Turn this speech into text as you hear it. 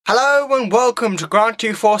Hello and welcome to Grant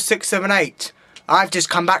 24678. I've just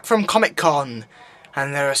come back from Comic-Con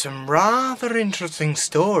and there are some rather interesting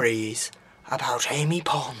stories about Amy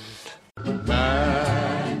Pond.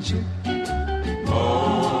 Magic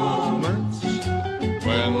moments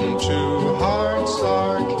when two hearts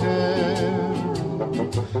are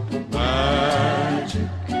caring. Magic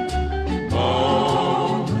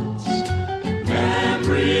moments,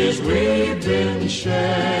 memories we've been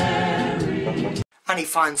sharing. And he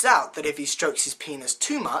finds out that if he strokes his penis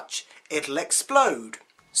too much, it'll explode.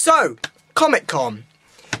 So, Comic-Con.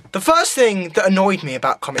 The first thing that annoyed me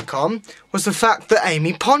about Comic-Con was the fact that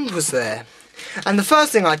Amy Pond was there. And the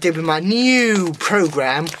first thing I did with my new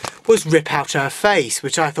programme was rip out her face,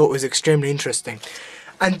 which I thought was extremely interesting.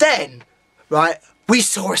 And then, right, we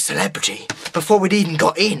saw a celebrity before we'd even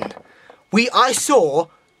got in. I saw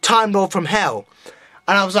Time Lord from Hell.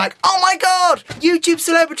 And I was like, oh my god, YouTube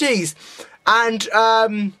celebrities! And I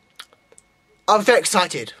was very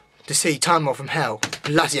excited to see Time Lord from Hell.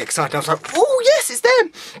 Bloody excited. I was like, oh yes, it's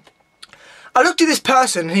them! I looked at this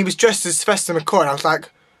person and he was dressed as Syvester Mccoy and I was like,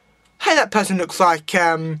 hey, that person looks like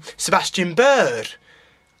Sebastian Bird.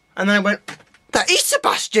 And then I went, that is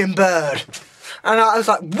Sebastian Bird! And I was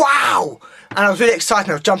like, wow! And I was really excited,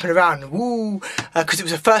 I was jumping around, woo, because it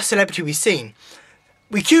was the first celebrity we'd seen.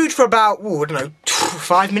 We queued for about, I don't know,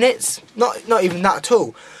 5 minutes? Not even that at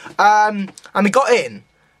all. And we got in.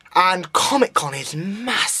 And Comic-Con is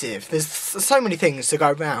massive. There's so many things to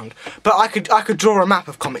go around. But I could draw a map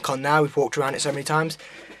of Comic-Con now. We've walked around it so many times.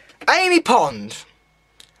 Amy Pond.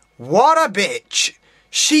 What a bitch.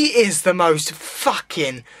 She is the most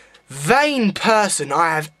fucking vain person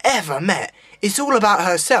I have ever met. It's all about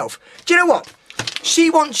herself. Do you know what? She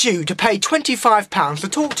wants you to pay £25 to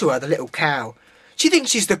talk to her, the little cow. She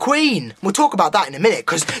thinks she's the Queen. We'll talk about that in a minute,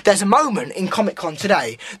 because there's a moment in Comic-Con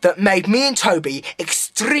today that made me and Toby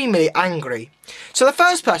extremely angry. So the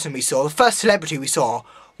first person we saw, the first celebrity we saw,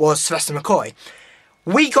 was Syvester Mccoy.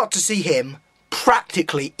 We got to see him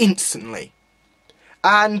practically instantly.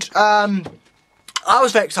 And I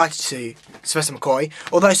was very excited to see Syvester Mccoy,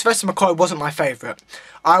 although Syvester Mccoy wasn't my favourite.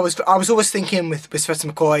 I was always thinking with Syvester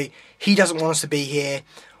Mccoy, he doesn't want us to be here,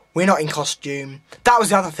 we're not in costume. That was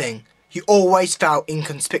the other thing. You always felt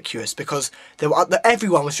inconspicuous because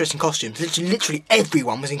everyone was dressed in costumes. Literally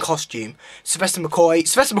everyone was in costume. Syvester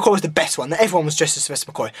Mccoy was the best one. Everyone was dressed as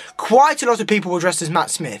Syvester Mccoy. Quite a lot of people were dressed as Matt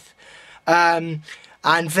Smith. And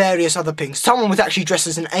various other things. Someone was actually dressed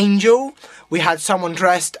as an angel. We had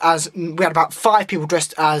about 5 people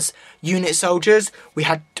dressed as unit soldiers. We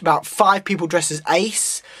had about 5 people dressed as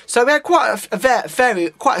Ace. So we had quite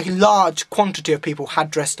a large quantity of people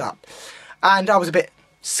had dressed up. And I was a bit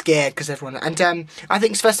scared because everyone, and I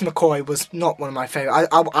think Syvester Mccoy was not one of my favourite.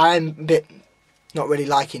 I'm a bit not really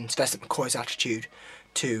liking Syvester Mccoy's attitude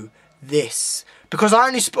to this, because I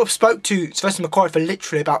only spoke to Syvester Mccoy for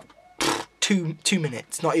literally about 2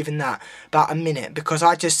 minutes, not even that, about a minute, because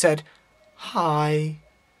I just said, hi,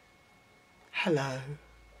 hello,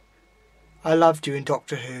 I loved you in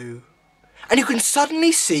Doctor Who. And you can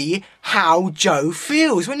suddenly see how Joe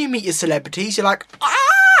feels when you meet your celebrities. You're like,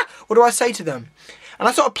 ah, what do I say to them? And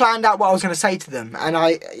I sort of planned out what I was going to say to them, and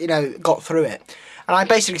I, got through it. And I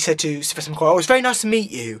basically said to Syvester Mccoy, oh, it was very nice to meet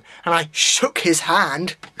you. And I shook his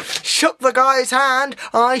hand. Shook the guy's hand.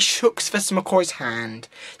 I shook Syvester Mccoy's hand.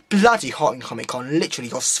 Bloody hot in Comic-Con. Literally,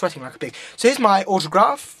 you're sweating like a pig. So here's my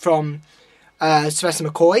autograph from Syvester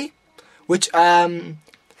Mccoy, which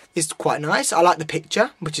is quite nice. I like the picture,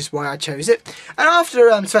 which is why I chose it. And after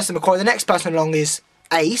Syvester Mccoy, the next person along is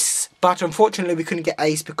Ace, but unfortunately we couldn't get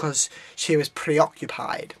Ace because she was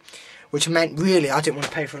preoccupied, which meant really I didn't want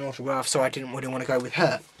to pay for an autograph, so I didn't really want to go with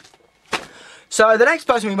her. So the next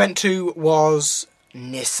person we went to was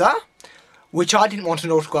Nyssa, which I didn't want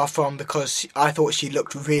an autograph from because I thought she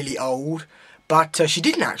looked really old, but she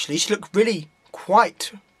didn't actually. She looked really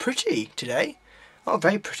quite pretty today. Oh,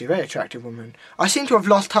 very pretty, very attractive woman. I seem to have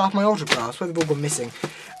lost half my autographs, where they've all gone missing.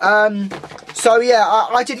 So yeah,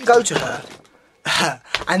 I didn't go to her.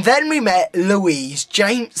 And then we met Louise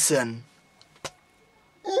Jameson.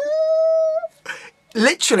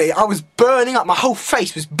 Literally, I was burning up. My whole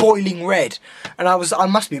face was boiling red. And I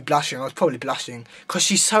must be blushing. I was probably blushing. Because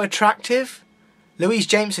she's so attractive. Louise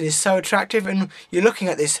Jameson is so attractive. And you're looking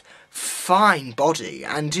at this fine body.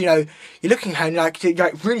 And, you're looking at her and you're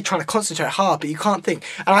like really trying to concentrate hard. But you can't think.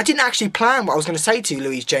 And I didn't actually plan what I was going to say to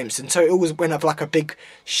Louise Jameson. So it always went up like a big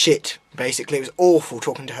shit, basically. It was awful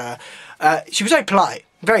talking to her. She was very polite.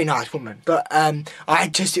 Very nice woman. But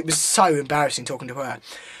it was so embarrassing talking to her.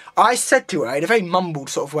 I said to her in a very mumbled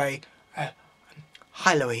sort of way,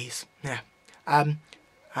 hi Louise, yeah,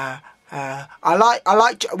 I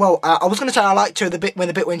was going to say I liked her the bit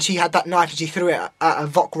when she had that knife and she threw it at a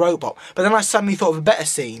Vok robot, but then I suddenly thought of a better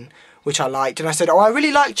scene which I liked, and I said, oh, I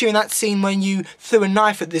really liked you in that scene when you threw a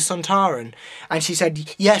knife at this Sontaran. And she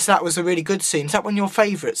said, yes, that was a really good scene. Is that one of your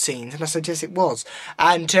favourite scenes? And I said, yes, it was.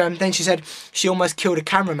 And then she said she almost killed a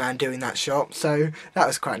cameraman doing that shot, so that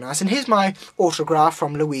was quite nice. And here's my autograph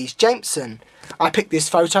from Louise Jameson. I picked this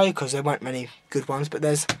photo because there weren't many good ones, but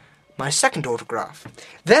there's my second autograph.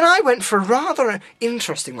 Then I went for a rather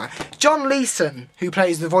interesting one. John Leeson, who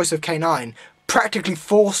plays the voice of K9, practically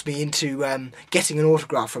forced me into getting an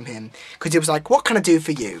autograph from him, because he was like, what can I do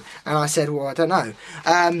for you? And I said, well, I don't know.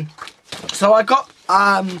 So I got,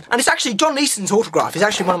 and it's actually, John Leeson's autograph is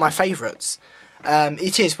actually one of my favourites.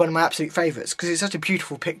 It is one of my absolute favourites, because it's such a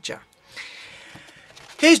beautiful picture.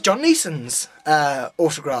 Here's John Leeson's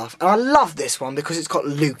autograph, and I love this one because it's got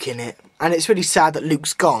Luke in it, and it's really sad that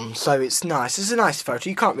Luke's gone, so it's nice. It's a nice photo.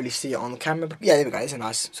 You can't really see it on the camera, but yeah, there we go. It's a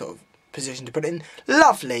nice sort of position to put it in.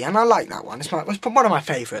 Lovely, and I like that one. It's one of my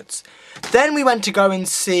favourites. Then we went to go and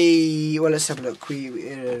see, well, let's have a look.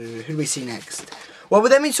 Who do we see next? Well,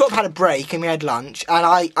 then we sort of had a break and we had lunch, and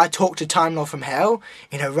I talked to Time Lord from Hell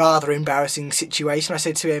in a rather embarrassing situation. I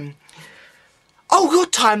said to him, oh, you're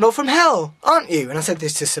Time Lord from Hell, aren't you? And I said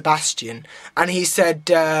this to Sebastian, and he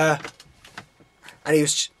said, and he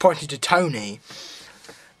was pointing to Tony.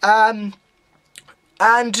 So,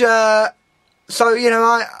 you know,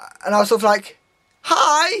 I was sort of like,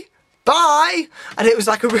 hi, bye, and it was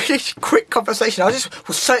like a really quick conversation. I just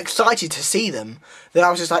was so excited to see them that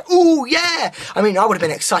I was just like, oh yeah. I mean, I would have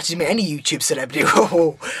been excited to meet any YouTube celebrity.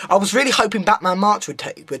 I was really hoping Batman March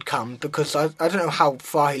would come, because I don't know how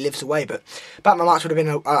far he lives away, but Batman March would have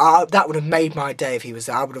been that would have made my day if he was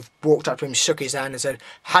there. I would have walked up to him, shook his hand, and said,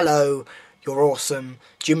 hello, you're awesome.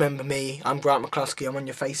 Do you remember me? I'm Grant McCluskey. I'm on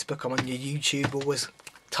your Facebook. I'm on your YouTube. Always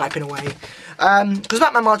typing away, because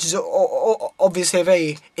Batman March is obviously a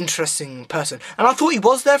very interesting person, and I thought he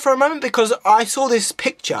was there for a moment because I saw this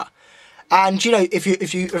picture, and you know, if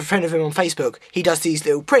you're a friend of him on Facebook, he does these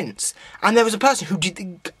little prints, and there was a person who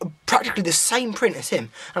did practically the same print as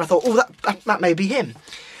him, and I thought, oh, that may be him.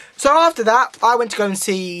 So after that, I went to go and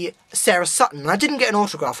see Sarah Sutton, and I didn't get an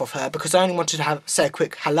autograph off her because I only wanted to say a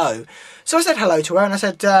quick hello. So I said hello to her, and I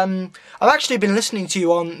said, I've actually been listening to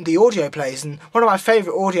you on the audio plays, and one of my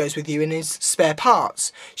favourite audios with you is Spare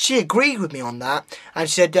Parts. She agreed with me on that, and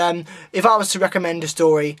she said, if I was to recommend a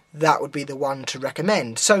story, that would be the one to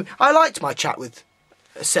recommend. So I liked my chat with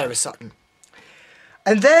Sarah Sutton.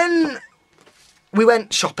 And then we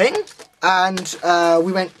went shopping, and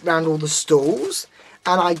we went round all the stalls.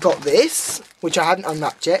 And I got this, which I hadn't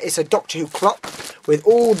unwrapped yet. It's a Doctor Who clock with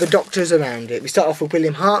all the doctors around it. We start off with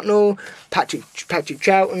William Hartnell, Patrick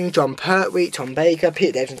Troughton, John Pertwee, Tom Baker,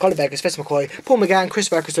 Peter Davison, Colin Baker, Syvester Mccoy, Paul McGann, Chris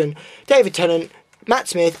Ferguson, David Tennant, Matt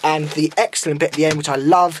Smith, and the excellent bit at the end, which I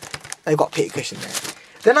love. They've got Peter Cushing there.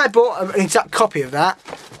 Then I bought an exact copy of that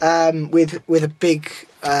with a big...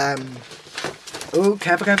 oh,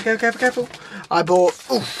 careful. I bought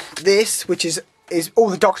this, which is all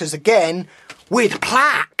the doctors again, with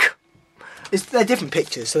plaque. They're different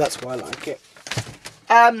pictures, so that's why I like it.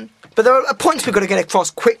 But there are points we've got to get across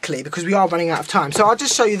quickly because we are running out of time. So I'll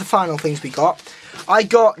just show you the final things we got. I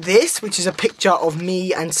got this, which is a picture of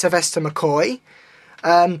me and Syvester Mccoy.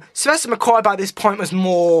 Syvester Mccoy by this point was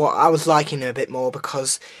more, I was liking him a bit more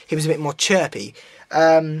because he was a bit more chirpy.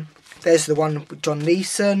 There's the one with John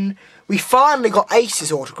Leeson. We finally got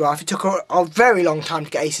Ace's autograph. It took a very long time to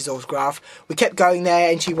get Ace's autograph. We kept going there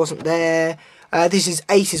and she wasn't there. This is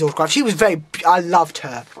Ace's autograph. I loved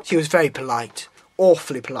her. She was very polite.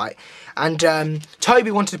 Awfully polite. And Toby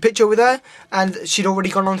wanted a picture with her, and she'd already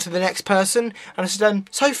gone on to the next person. And I said,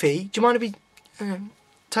 Sophie, do you mind if we...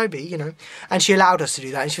 Toby, you know. And she allowed us to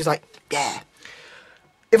do that, and she was like, yeah.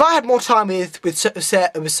 If I had more time with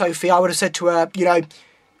Sophie, I would have said to her, you know,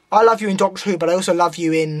 I love you in Doctor Who, but I also love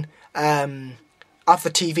you in other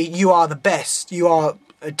TV. You are the best. You are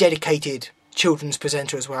a dedicated children's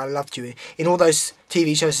presenter as well. I loved you in all those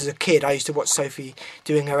TV shows as a kid. I used to watch Sophie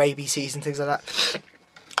doing her ABCs and things like that.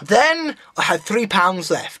 Then I had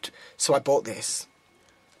 £3 left, so I bought this.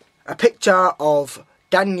 A picture of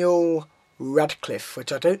Daniel Radcliffe,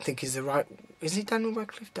 which I don't think is the right... Is he Daniel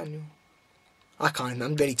Radcliffe? Daniel? I can't remember.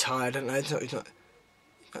 I'm really tired. I don't know. It's not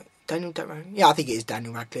Daniel Radcliffe? Yeah, I think it is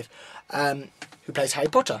Daniel Radcliffe, who plays Harry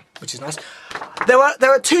Potter, which is nice. There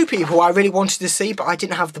were two people I really wanted to see, but I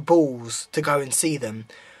didn't have the balls to go and see them.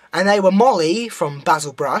 And they were Molly from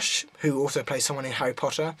Basil Brush, who also plays someone in Harry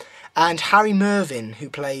Potter, and Harry Mervyn, who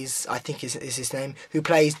plays, I think is his name, who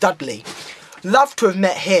plays Dudley. Loved to have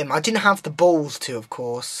met him. I didn't have the balls to, of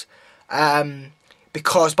course.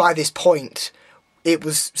 because by this point it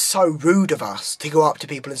was so rude of us to go up to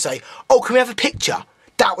people and say, oh, can we have a picture?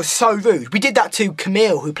 That was so rude. We did that to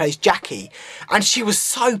Camille, who plays Jackie, and she was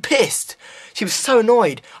so pissed. She was so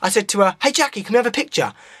annoyed. I said to her, hey Jackie, can we have a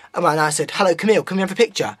picture? And I said, hello Camille, can we have a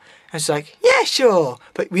picture? And she's like, yeah, sure.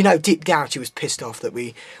 But we know deep down she was pissed off that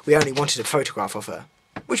we only wanted a photograph of her,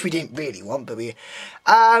 which we didn't really want, but we...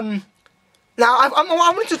 Now,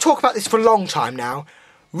 I wanted to talk about this for a long time now.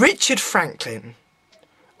 Richard Franklin.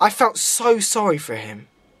 I felt so sorry for him,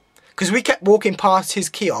 because we kept walking past his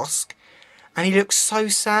kiosk, and he looked so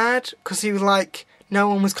sad, because he was like, no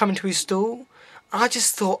one was coming to his stall. I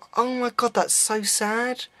just thought, oh my God, that's so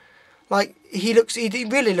sad. Like, he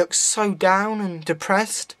really looks so down and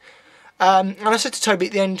depressed. And I said to Toby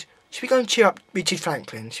at the end, should we go and cheer up Richard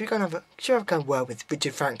Franklin? Should we go and have a word with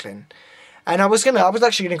Richard Franklin? And I was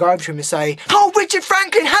actually gonna go over to him and say, oh, Richard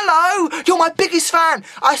Franklin, hello! You're my biggest fan!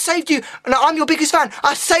 I saved you, and I'm your biggest fan.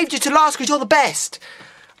 I saved you to last because you're the best.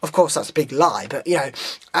 Of course, that's a big lie, but, you know,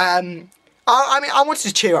 I mean, I wanted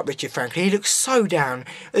to cheer up Richard Franklin. He looked so down.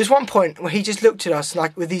 There's one point where he just looked at us,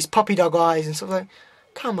 like, with these puppy dog eyes and sort of like,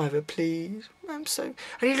 come over, please. And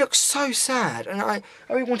he looked so sad, and I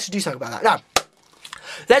really wanted to do something about that. Now,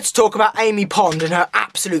 let's talk about Amy Pond and her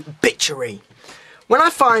absolute bitchery. When I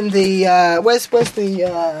find the where's the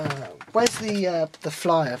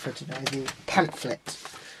flyer for today, the pamphlet?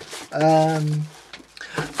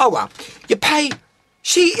 Oh well, you pay.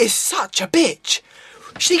 She is such a bitch.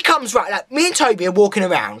 She comes right, like me and Toby are walking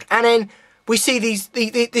around, and then we see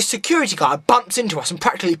this security guard bumps into us and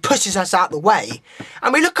practically pushes us out the way,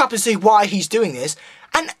 and we look up and see why he's doing this,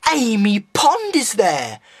 and Amy Pond is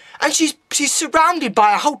there, and she's surrounded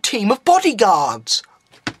by a whole team of bodyguards.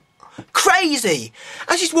 Crazy.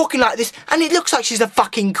 And she's walking like this, and it looks like she's a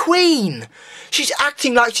fucking queen. She's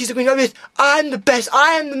acting like she's a queen. I'm the best.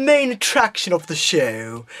 I am the main attraction of the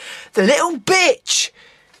show. The little bitch.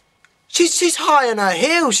 She's high on her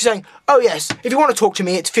heels. She's saying, oh yes, if you want to talk to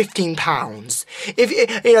me, it's £15.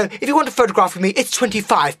 If you want to photograph with me, it's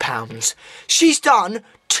 £25. She's done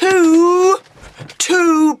two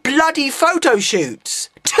bloody photo shoots.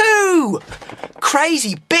 2!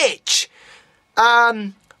 Crazy bitch.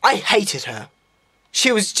 I hated her.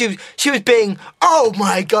 She was being, oh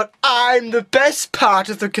my God, I'm the best part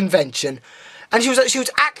of the convention. And she was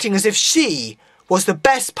acting as if she was the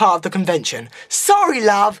best part of the convention. Sorry,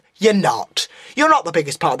 love, you're not. You're not the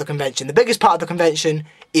biggest part of the convention. The biggest part of the convention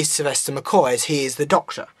is Syvester Mccoy, as he is the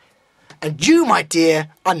Doctor. And you, my dear,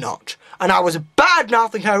 are not. And I was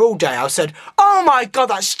bad-mouthing her all day. I said, oh my God,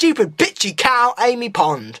 that stupid bitchy cow, Amy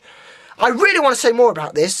Pond. I really want to say more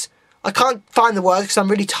about this. I can't find the words because I'm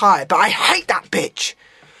really tired, but I hate that bitch.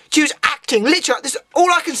 She was acting, literally, this is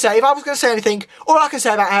all I can say. If I was going to say anything, all I can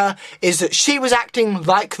say about her is that she was acting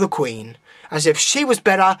like the Queen, as if she was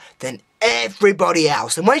better than everybody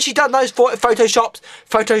else. And when she done those photo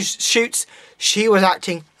shoots, she was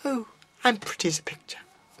acting, ooh, I'm pretty as a picture.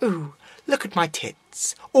 Ooh, look at my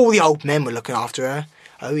tits. All the old men were looking after her.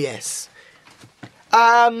 Oh, yes.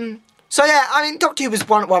 So, yeah, I mean, Doctor Who was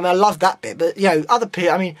one, well, I mean, I loved that bit, but, you know, other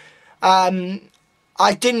people, I mean,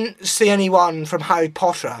 I didn't see anyone from Harry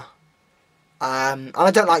Potter, and I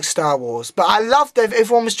don't like Star Wars, but I loved that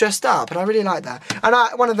everyone was dressed up, and I really liked that. And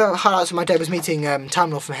one of the highlights of my day was meeting Time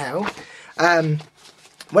Lord from Hell. Well,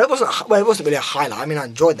 it wasn't really a highlight. I mean, I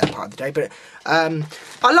enjoyed that part of the day, but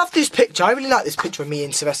I love this picture. I really like this picture of me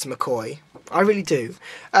and Syvester Mccoy. I really do.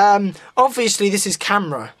 Obviously, this is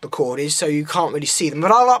camera recorded, so you can't really see them,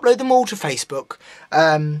 but I'll upload them all to Facebook.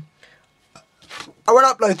 I won't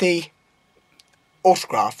upload the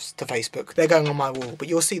autographs to Facebook. They're going on my wall, but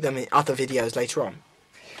you'll see them in other videos later on.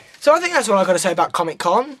 So I think that's all I've got to say about Comic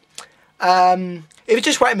Con. If you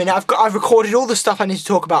just wait a minute, I've recorded all the stuff I need to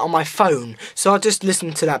talk about on my phone, so I'll just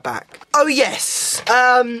listen to that back. Oh yes,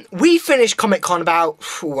 we finished Comic Con about,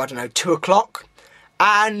 I don't know, 2 o'clock,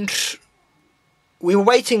 and we were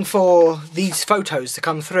waiting for these photos to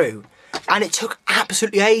come through, and it took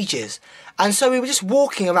absolutely ages. And so we were just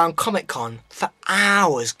walking around Comic Con for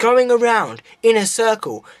hours, going around in a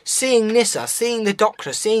circle, seeing Nyssa, seeing the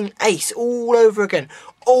Doctor, seeing Ace all over again.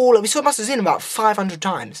 We must have seen about 500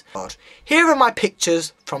 times. Here are my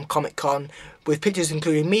pictures from Comic Con, with pictures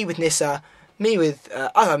including me with Nyssa, me with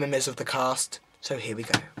other members of the cast. So here we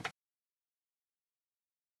go.